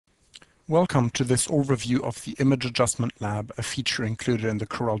Welcome to this overview of the Image Adjustment Lab, a feature included in the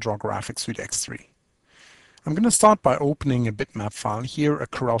CorelDRAW Graphics Suite X3. I'm going to start by opening a bitmap file, here a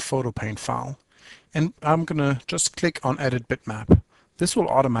Corel Photo Paint file, and I'm going to just click on Edit Bitmap. This will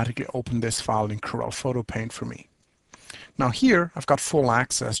automatically open this file in Corel Photo Paint for me. Now here I've got full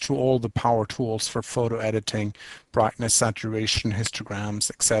access to all the power tools for photo editing, brightness, saturation,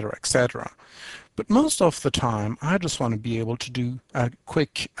 histograms, etc., etc. But most of the time I just want to be able to do a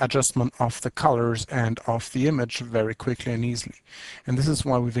quick adjustment of the colors and of the image very quickly and easily. And this is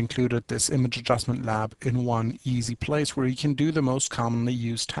why we've included this Image Adjustment Lab in one easy place where you can do the most commonly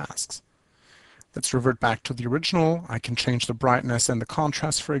used tasks. Let's revert back to the original. I can change the brightness and the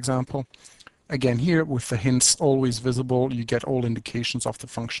contrast, for example. Again, here with the hints always visible, you get all indications of the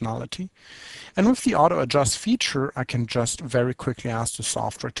functionality. And with the auto adjust feature, I can just very quickly ask the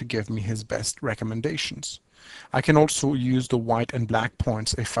software to give me his best recommendations. I can also use the white and black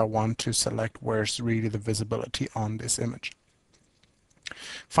points if I want to select where's really the visibility on this image.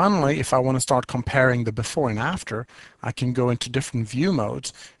 Finally, if I want to start comparing the before and after, I can go into different view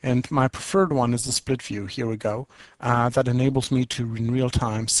modes, and my preferred one is the split view. Here we go. That enables me to in real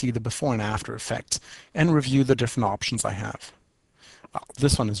time see the before and after effects and review the different options I have.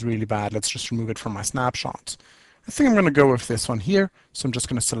 This one is really bad. Let's just remove it from my snapshots. I think I'm going to go with this one here, so I'm just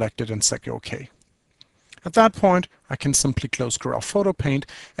going to select it and say OK. At that point, I can simply close Corel Photo Paint,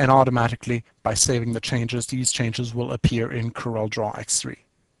 and automatically, by saving the changes, these changes will appear in CorelDRAW X3.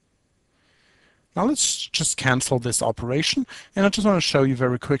 Now let's just cancel this operation, and I just want to show you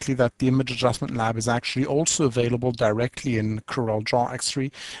very quickly that the Image Adjustment Lab is actually also available directly in CorelDRAW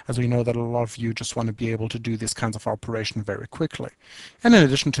X3, as we know that a lot of you just want to be able to do these kinds of operation very quickly. And in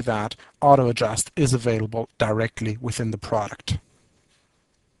addition to that, Auto Adjust is available directly within the product.